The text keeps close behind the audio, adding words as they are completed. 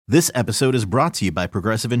This episode is brought to you by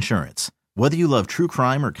Progressive Insurance. Whether you love true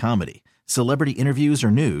crime or comedy, celebrity interviews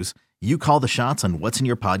or news, you call the shots on what's in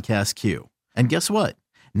your podcast queue. And guess what?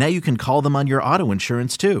 Now you can call them on your auto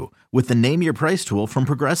insurance too with the Name Your Price tool from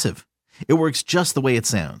Progressive. It works just the way it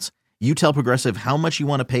sounds. You tell Progressive how much you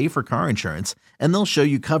want to pay for car insurance, and they'll show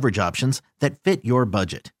you coverage options that fit your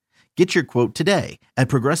budget. Get your quote today at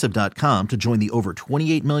Progressive.com to join the over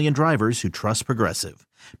 28 million drivers who trust Progressive.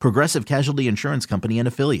 Progressive Casualty Insurance Company and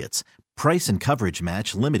Affiliates. Price and coverage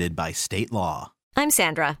match limited by state law. I'm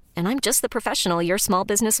Sandra, and I'm just the professional your small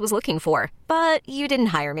business was looking for. But you didn't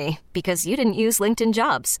hire me because you didn't use LinkedIn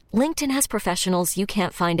Jobs. LinkedIn has professionals you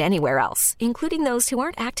can't find anywhere else, including those who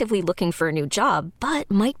aren't actively looking for a new job, but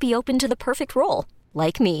might be open to the perfect role,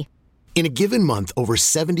 like me. In a given month, over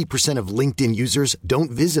 70% of LinkedIn users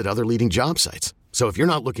don't visit other leading job sites. So if you're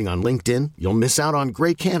not looking on LinkedIn, you'll miss out on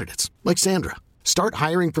great candidates like Sandra. Start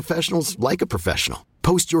hiring professionals like a professional.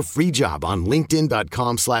 Post your free job on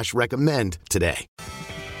linkedin.com/recommend today.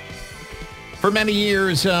 For many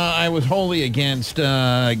years, I was wholly against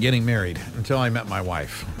getting married until I met my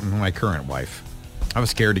wife, my current wife. I was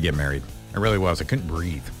scared to get married. I really was. I couldn't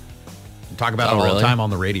breathe. I talk about it all the time on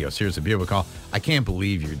the radio. Seriously, people call, I can't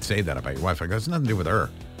believe you'd say that about your wife. Like, that's nothing to do with her.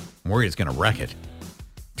 I'm worried it's going to wreck it.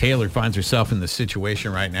 Taylor finds herself in this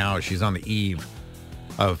situation right now. She's on the eve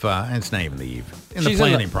of, and it's not even the eve, she's the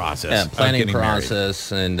planning process. Yeah, planning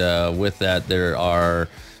process. Married. And with that, there are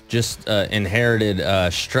just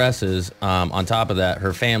inherited stresses. On top of that,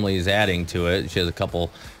 her family is adding to it. She has a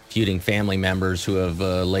couple feuding family members who have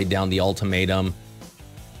laid down the ultimatum,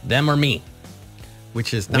 them or me.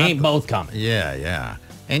 Which is we ain't both coming. Yeah.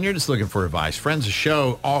 And you're just looking for advice. Friends of the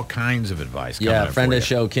show, all kinds of advice. Yeah, friend of the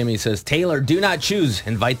show, Kimmy says, Taylor, do not choose.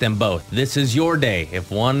 Invite them both. This is your day. If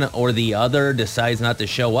one or the other decides not to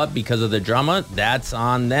show up because of the drama, that's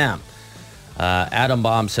on them. Adam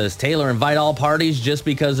Baum says, Taylor, invite all parties. Just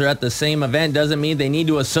because they're at the same event doesn't mean they need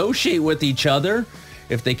to associate with each other.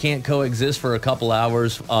 If they can't coexist for a couple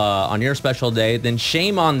hours on your special day, then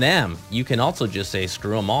shame on them. You can also just say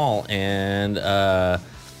screw them all and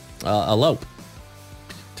elope.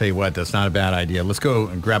 Tell you what, that's not a bad idea. Let's go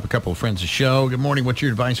and grab a couple of friends of the show. Good morning. What's your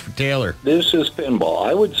advice for Taylor? This is Pinball.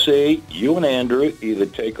 I would say you and Andrew either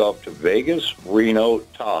take off to Vegas, Reno,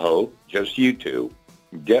 Tahoe, just you two,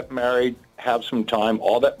 get married, have some time.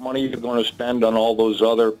 All that money you're going to spend on all those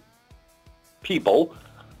other people,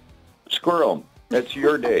 screw them. That's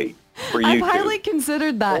your day for you I've two. highly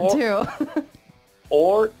considered that, too.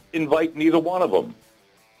 Or invite neither one of them.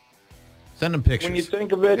 Send them pictures. When you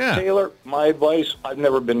think of it, Taylor, my advice, I've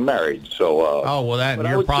never been married, so...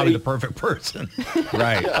 you're probably the perfect person.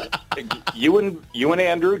 Right. Yeah, you and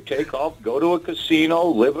Andrew take off, go to a casino,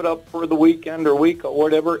 live it up for the weekend or week or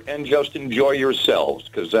whatever, and just enjoy yourselves,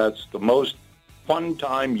 because that's the most fun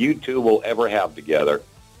time you two will ever have together.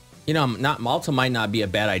 You know, also might not be a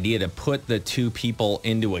bad idea to put the two people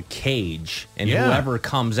into a cage, and whoever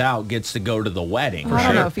comes out gets to go to the wedding. I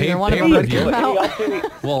don't know if either one of them would come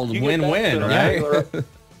out. Well, win-win, right?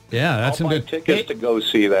 Yeah, that's some good tickets to go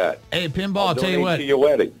see that. Hey, Pinball, I'll tell you what. To your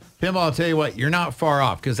wedding. Pinball, I'll tell you what. You're not far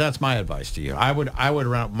off, because that's my advice to you. I would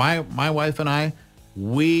run. My wife and I,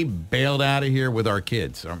 we bailed out of here with our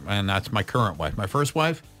kids, and that's my current wife. My first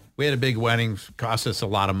wife, we had a big wedding, cost us a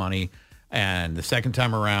lot of money. And the second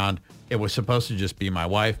time around, it was supposed to just be my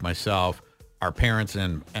wife, myself, our parents,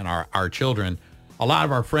 and our children. A lot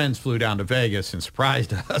of our friends flew down to Vegas and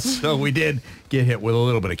surprised us. So we did get hit with a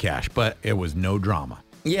little bit of cash, but it was no drama.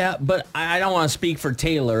 Yeah, but I don't want to speak for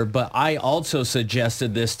Taylor, but I also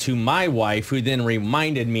suggested this to my wife, who then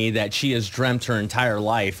reminded me that she has dreamt her entire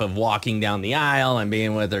life of walking down the aisle and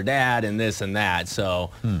being with her dad and this and that.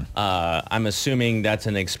 So I'm assuming that's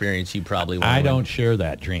an experience you probably want. I don't share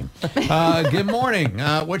that dream. Good morning.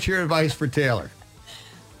 What's your advice for Taylor?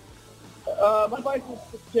 My advice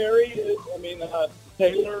for Terry is,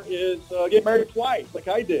 Taylor is get married twice, like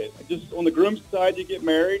I did. Just on the groom's side, you get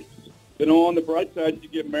married. Then on the bride side, you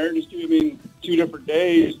get married. It's two different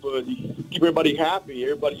days, but you keep everybody happy.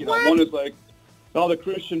 Everybody, one is like all the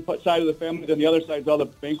Christian side of the family, then the other side is all the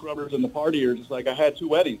bank robbers and the partiers. It's like I had two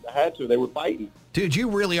weddings. I had to. They were fighting. Dude,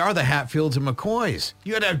 you really are the Hatfields and McCoys.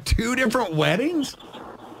 You had to have two different weddings?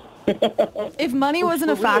 If money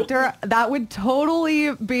wasn't a factor, that would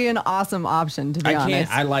totally be an awesome option, to be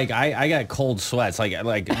honest. I got cold sweats. Like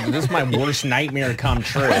this is my worst nightmare come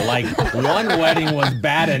true. Like one wedding was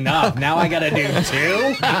bad enough. Now I got to do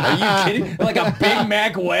two? Are you kidding? Like a Big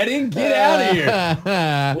Mac wedding? Get out of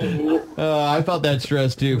here. I felt that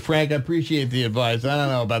stress too. Frank, I appreciate the advice. I don't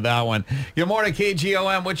know about that one. Good morning,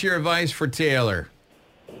 KGOM. What's your advice for Taylor?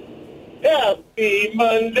 Happy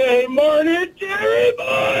Monday morning, Jerry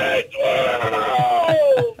boy!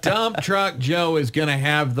 Dump Truck Joe is going to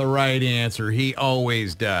have the right answer. He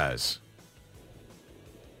always does.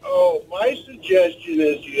 Oh, my suggestion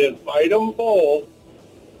is you invite them both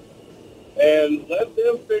and let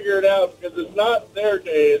them figure it out, because it's not their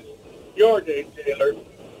day, it's your day, Taylor.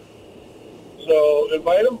 So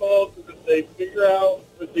invite them both, and if they figure out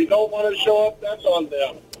if they don't want to show up, that's on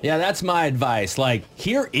them. Yeah, that's my advice. Like,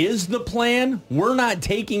 here is the plan. We're not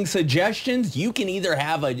taking suggestions. You can either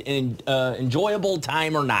have an enjoyable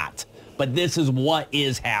time or not. But this is what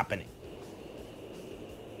is happening.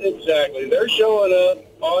 Exactly. They're showing up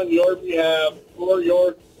on your behalf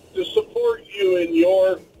to support you in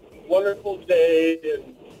your wonderful day,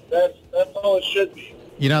 and that's all it should be.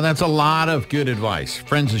 You know, that's a lot of good advice.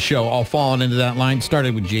 Friends of the show all falling into that line.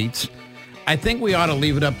 Started with Jeets. I think we ought to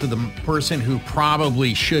leave it up to the person who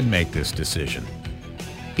probably should make this decision.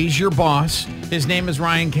 He's your boss. His name is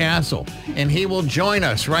Ryan Castle, and he will join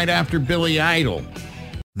us right after Billy Idol.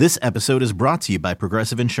 This episode is brought to you by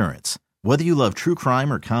Progressive Insurance. Whether you love true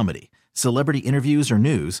crime or comedy, celebrity interviews or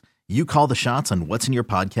news, you call the shots on what's in your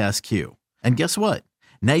podcast queue. And guess what?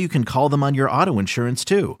 Now you can call them on your auto insurance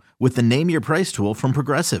too with the Name Your Price tool from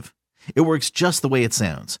Progressive. It works just the way it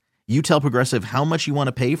sounds. You tell Progressive how much you want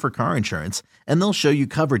to pay for car insurance, and they'll show you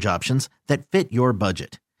coverage options that fit your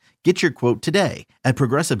budget. Get your quote today at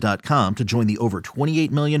Progressive.com to join the over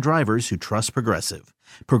 28 million drivers who trust Progressive.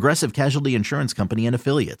 Progressive Casualty Insurance Company and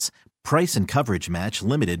Affiliates. Price and coverage match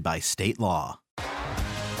limited by state law.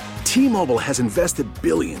 T-Mobile has invested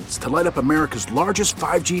billions to light up America's largest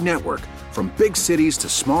 5G network, from big cities to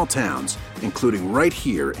small towns, including right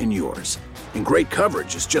here in yours. And great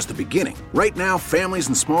coverage is just the beginning. Right now, families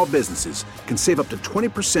and small businesses can save up to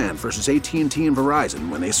 20% versus AT&T and Verizon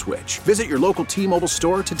when they switch. Visit your local T-Mobile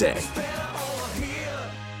store today.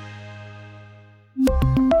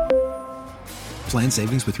 Plan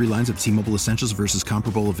savings with 3 lines of T-Mobile Essentials versus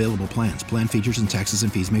comparable available plans. Plan features and taxes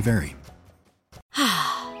and fees may vary.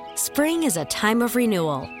 Spring is a time of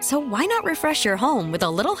renewal, so why not refresh your home with a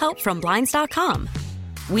little help from Blinds.com?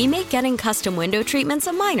 We make getting custom window treatments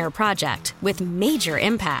a minor project with major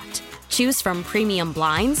impact. Choose from premium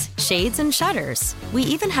blinds, shades, and shutters. We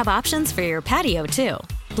even have options for your patio, too.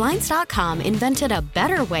 Blinds.com invented a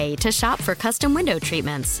better way to shop for custom window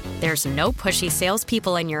treatments. There's no pushy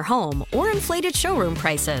salespeople in your home or inflated showroom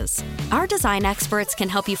prices. Our design experts can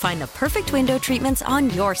help you find the perfect window treatments on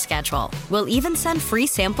your schedule. We'll even send free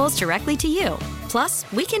samples directly to you. Plus,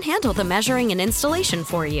 we can handle the measuring and installation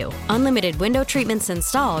for you. Unlimited window treatments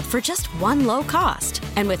installed for just one low cost.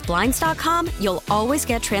 And with Blinds.com, you'll always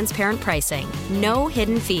get transparent pricing. No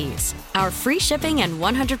hidden fees. Our free shipping and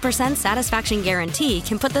 100% satisfaction guarantee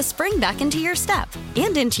can put the spring back into your step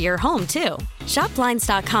and into your home, too. Shop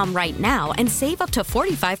Blinds.com right now and save up to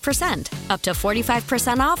 45%. Up to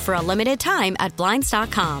 45% off for a limited time at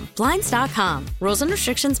Blinds.com. Blinds.com. Rules and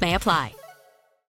restrictions may apply.